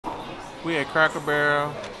We at Cracker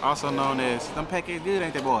Barrel, also known as them pancakes good,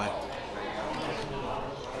 ain't they, boy?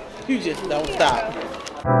 You just don't stop.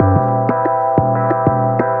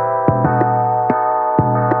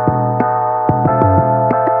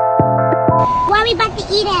 Why we about to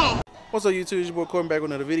eat it? What's up, YouTube? It's your boy Corbin back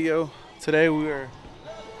with another video. Today we are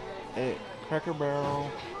at Cracker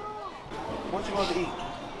Barrel. What you want to eat?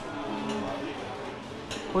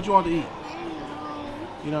 What you want to eat?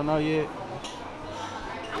 You don't know yet?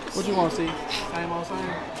 What you want to see? Same old same?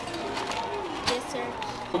 Yes, sir.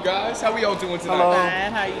 Well, guys, how we all doing tonight? Hello.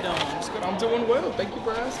 Fine, how you doing? It's good. I'm doing well. Thank you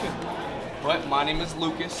for asking. But my name is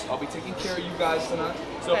Lucas. I'll be taking care of you guys tonight.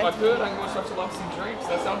 So if I could, I can go start you off some drinks.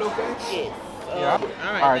 That sound okay? Yes. Yeah. All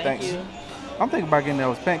right, thank thanks. you. I'm thinking about getting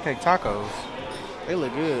those pancake tacos. They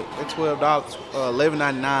look good. They're $12,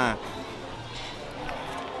 $11.99.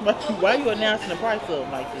 Why are you announcing the price of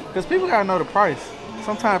them like this? Because people gotta know the price.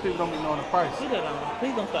 Sometimes people don't be knowing the price. Leave that alone.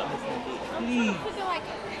 Please don't stop listening to it. Please. Like,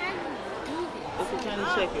 how do you do this? It's a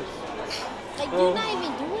Chinese checkers. Like, do you not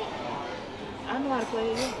even do it? I know how to play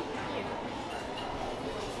it. Yeah.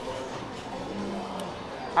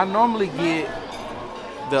 I normally get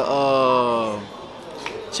the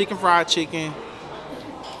chicken fried chicken.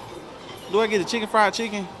 Do I get the chicken fried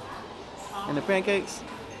chicken and the pancakes?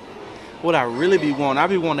 What I really be wanting, I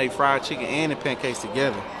be wanting a fried chicken and the pancakes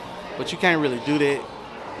together. But you can't really do that.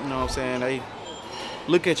 You know what I'm saying? They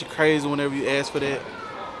look at you crazy whenever you ask for that.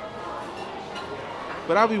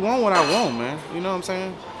 But I be wanting what I want, man. You know what I'm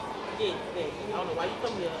saying? Yeah. I don't know why you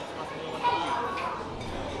come here.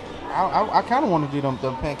 I kind of want to do them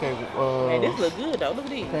pancake. Hey, this look good though. Look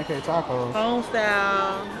at these. Pancake tacos. Home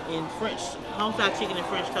style and home style chicken and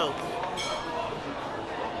French toast.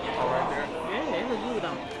 Oh, right there. Yeah, it look good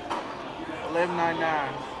though.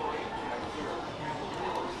 $11.99.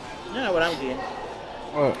 You know what I'm getting?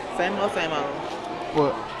 What? Same old, same old.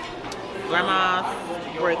 What? Grandma's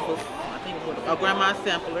breakfast. I think it's what. Grandma's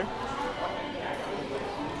sampler.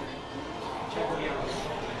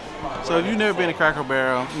 So if you've never been to Cracker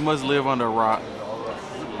Barrel, you must live under a rock.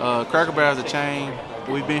 Cracker Barrel is a chain.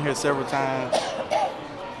 We've been here several times.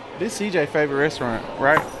 This is CJ's favorite restaurant,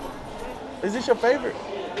 right? Is this your favorite?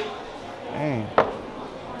 Dang. I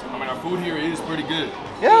mean, our food here is pretty good.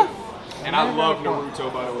 Yeah. And I love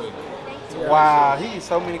Naruto, by the way. Wow, he gets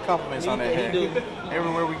so many compliments on that hat.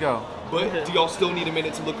 Everywhere we go. But do y'all still need a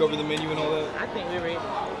minute to look over the menu and all that? I think we're ready. You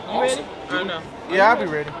Awesome. ready? I know. Yeah, I'll be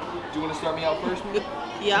ready. Do you want to start me out first?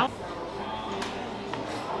 Yeah.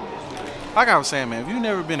 Like I was saying, man, if you've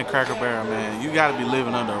never been to Cracker Barrel, man, you got to be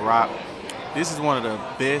living under a rock. This is one of the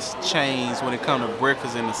best chains when it comes to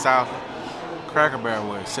breakfast in the South. Cracker Barrel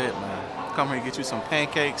where it's at, man. Come here and get you some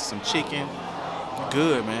pancakes, some chicken.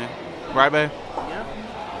 Good, man. Right, babe? Yeah.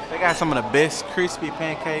 They got some of the best crispy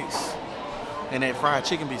pancakes. And that fried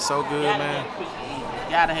chicken be so good, man.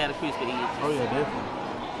 Gotta have the crispy edges. Oh, yeah,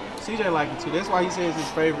 definitely. CJ like it, too. That's why he says his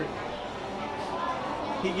favorite.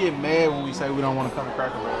 He get mad when we say we don't want to come to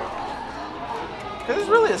Cracker Barrel. Because it's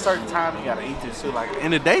really a certain time you got to eat this, too. Like,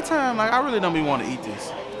 in the daytime, like, I really don't be wanting to eat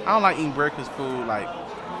this. I don't like eating breakfast food, like,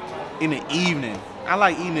 in the evening. I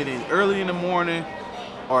like eating it early in the morning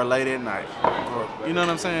or late at night. Or, you know what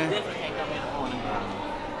I'm saying? Definitely can't come in the morning.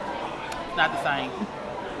 It's not the same.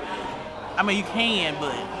 I mean, you can,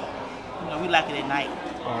 but, you know, we like it at night.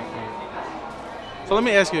 All right. So let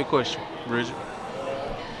me ask you a question, Bridget.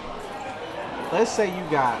 Let's say you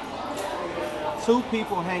got 2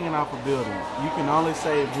 people hanging off a building. You can only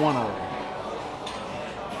save one of them.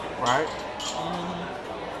 Right?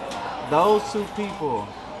 Those 2 people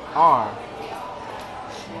are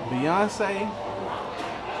Beyonce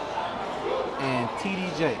and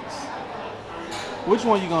TD Jakes. Which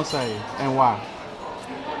one you gonna save and why?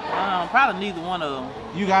 Probably neither one of them.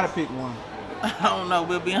 You gotta pick one. I don't know.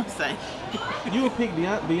 We'll Beyonce. You would pick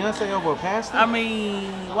Beyonce over a pastor? I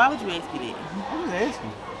mean, why would you ask me that? I'm just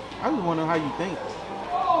asking. I just want to know how you think.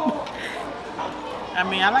 I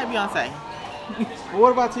mean, I like Beyonce. Well,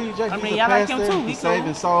 what about TD Jakes? I mean, He's a y'all like pastor, him too. He's He cool.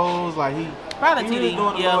 saving souls. Like Probably he really TD.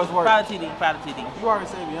 doing the Yeah, Lord's work. probably TD. You already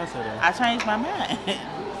said Beyonce though. I changed my mind.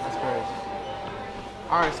 That's crazy.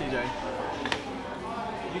 All right, CJ.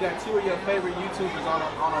 You got 2 of your favorite YouTubers on the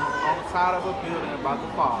side of a building about to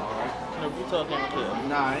fall, right? Naruto can't kill.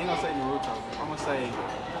 Nah, I ain't gonna say Naruto. I'm gonna say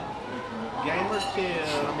Gamer Kill.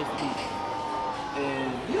 Mr. Beast. And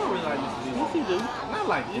you don't really like Mr. Beast. Yes, you do. Not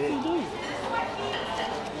like Yes, that. you do.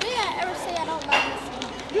 Did I ever say I don't like this?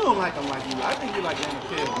 You don't like him like you. I think you like Gamer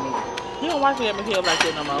Kill more. He don't watch Gamer Kill like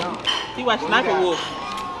that no more. No. He watch Well, Sniper you got- Wolf.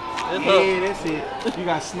 That's Yeah, up. that's it. You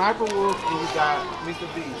got Sniper Wolf and you got Mr.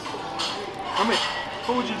 Beast. I mean,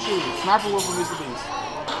 who would you choose? Sniper Wolf or Mr. Beast?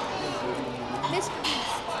 Mr. Beast.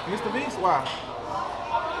 Mr. Beast, why?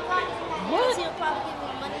 Because he'll probably give me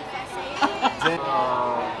money if I say it.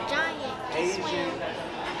 Giant.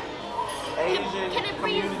 Asian Can it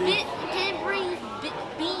breathe community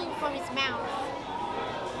beam from his mouth?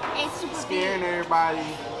 And super scaring big. everybody.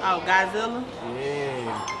 Oh, Godzilla?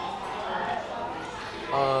 Yeah.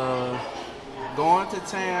 Going to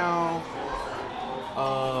town.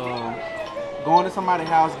 Going to somebody's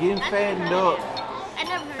house, getting fattened up I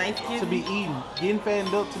never heard Thanksgiving. to be eaten. Getting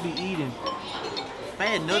fattened up to be eaten.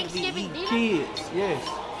 Bad enough to be Thanksgiving eaten. dinner? Kids, yes.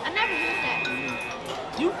 I never heard that.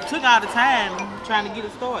 You took all the time trying to get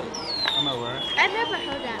it started. I know, right? I never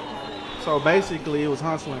heard that before. So basically, it was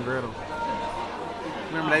Hansel and Gretel.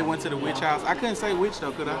 Remember, they went to the witch house. I couldn't say witch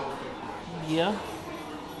though, could I? Yeah.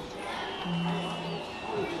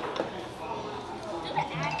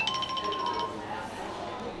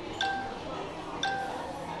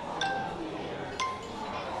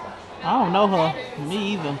 I don't know her.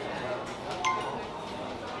 Me either.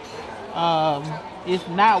 It's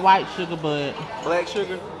not white sugar, but Black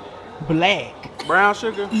sugar, black. brown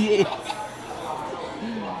sugar. Yes.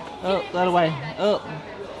 Up, the other way. Up.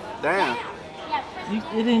 Damn. It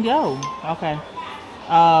didn't go. Okay.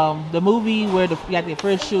 The movie where you got the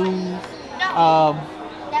fresh shoes. That was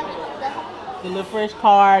The little fresh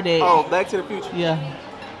car that. Oh, Back to the Future. Yeah.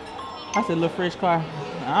 I said little fresh car.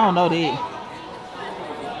 I don't know that.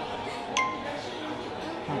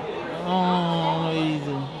 Oh,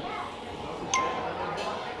 easy.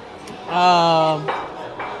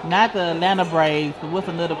 Not the Atlanta Braves, but what's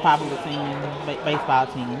another popular team, baseball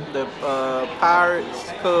team? The Pirates,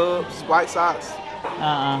 Cubs, White Sox,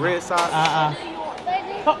 Red Sox,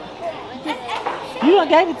 Oh, you done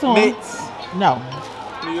gave it to him. Mets, No.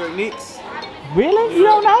 New York Knicks, Really? You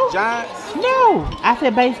don't know? Giants. No. I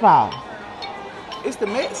said baseball. It's the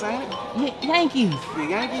Mets, ain't it? Yankees. The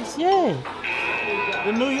Yankees. Yeah.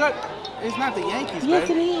 The New York. It's not the Yankees, Yes,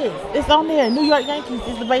 it baby. is. It's on there. New York Yankees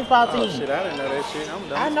is the baseball Oh team. shit, I didn't know that shit. I'm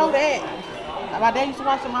done. I know that. My dad used to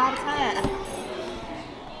watch them all the time.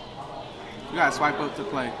 You gotta swipe up to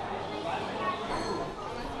play.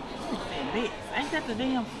 Bitch, ain't that the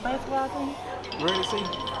damn basketball team? Ready to see?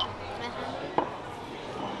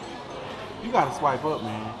 You gotta swipe up,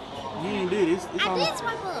 man. You ain't did it. It's I on. did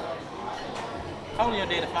swipe up. Hold your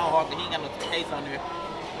daddy phone, Walker. He ain't got no case on there.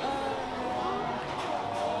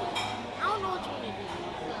 I don't know what you want to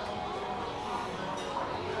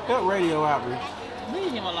do. Cut radio out, bro.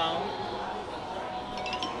 Leave him alone.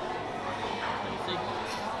 Let me see.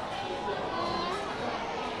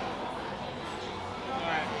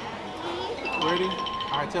 Alright. Ready?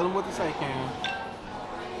 All right, tell him what to say, Cam.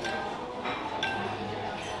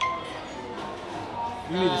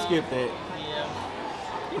 You need to skip that. Yeah.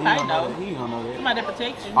 He You ain't might gonna know know. that. He ain't gonna know that. Somebody that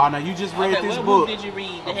protects you. Oh, now you just read Okay, this what book. book did you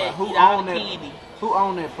read that Okay, had who eat all owned the that? candy? Who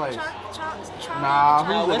owned that place? Charlie. Nah,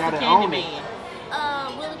 who Oh, the what's guy the that candy owned it? man?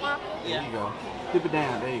 Willy Wonka. There Yeah. you go. Flip it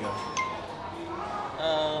down. There you go.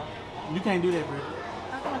 You can't do that, bro.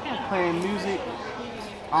 How come I can't? Playing music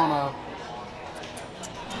on a.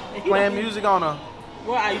 Playing music on a.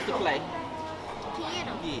 Where I used to play.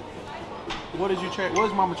 Piano. Yeah. What did you trash?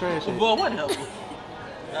 What's Mama trash at? Boy, what help?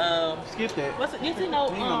 Skip that. What's it? Yes, he know.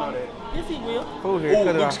 He ain't gonna know that. Yes, he will. Fool here. Oh,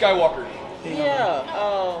 Cut it Luke off. Skywalker. He ain't gonna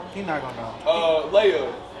know. Yeah. He not gonna know.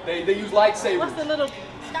 Leia. They use lightsabers. What's the little?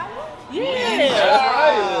 Star Wars?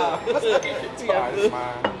 Yeah. That's right. It's alright, it's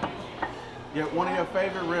mine. Yeah, one of your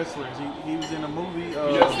favorite wrestlers. He was in a movie. He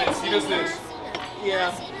does this. He does this.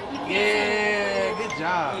 Yeah. Yeah, good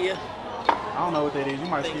job. Yeah. I don't know what that is. You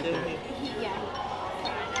might Think skip so. that. Yeah.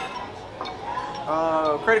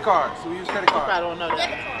 Credit cards. So we use credit I cards. don't know that.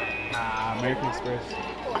 Debit card. Nah, American Express. Of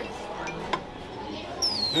course.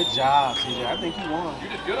 Good job, CJ. I think you won. You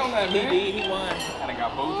did good on that, He man. did. He won. And I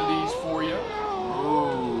got both of these for you.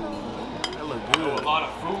 Ooh, that look A good. lot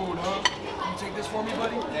of food, huh? Can you take this for me,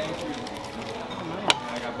 buddy? Thank you.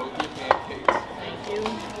 I got both your pancakes. Thank you.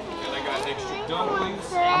 And I got extra dumplings.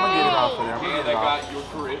 I'm gonna get it off for there. I'm gonna And get I it off. got your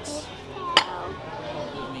grits.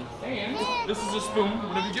 With me. And this is a spoon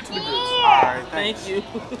whenever you get to the grits. All right, Thank thanks. you.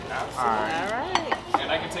 All right. All right. And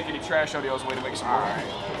I can take any trash out of y'all's way to make some All more. right.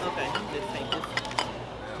 Okay. Let's take this.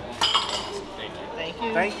 Thank you. Thank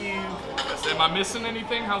you. Thank you. Am I missing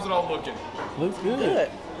anything? How's it all looking? Looks good. Good.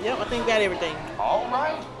 Yep. I think we got everything. All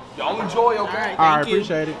right. Y'all enjoy, okay? All right. All right, Thank you.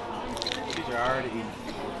 appreciate it. CJ already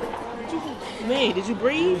eating. Man, did you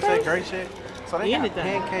breathe? You say first? great shit. So they got Anything.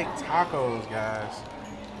 pancake tacos, guys.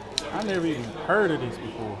 I never even heard of this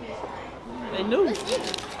before. They knew.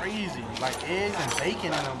 Crazy, like eggs and bacon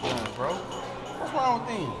in them buns, bro. What's wrong with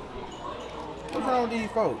them? What's wrong with these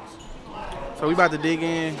folks? So we about to dig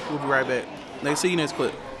in. We'll be right back. See you next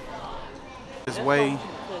clip. This way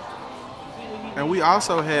And we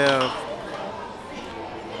also have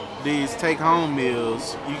these take-home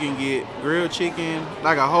meals. You can get grilled chicken,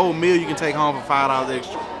 like a whole meal you can take home for $5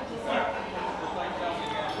 extra.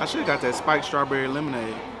 I should have got that spiked strawberry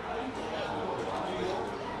lemonade.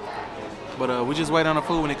 But we just wait on the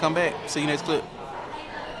food when they come back. See you next clip.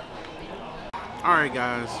 Alright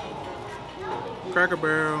guys. Cracker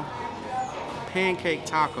Barrel pancake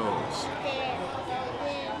tacos.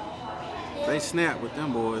 They snap with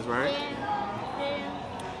them boys, right?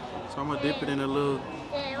 So I'm gonna dip it in a little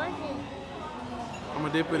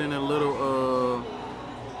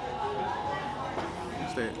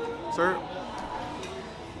what's that? Syrup?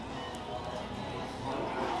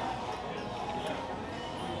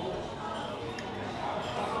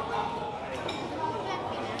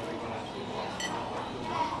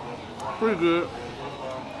 Pretty good.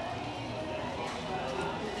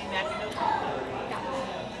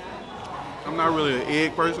 I'm not really an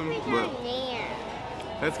egg person, but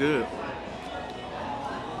that's good.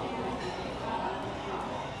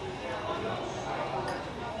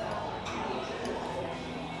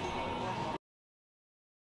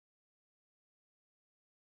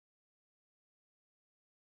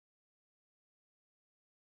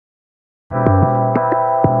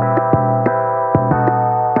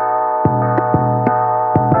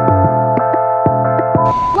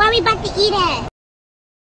 Where are we about to eat at?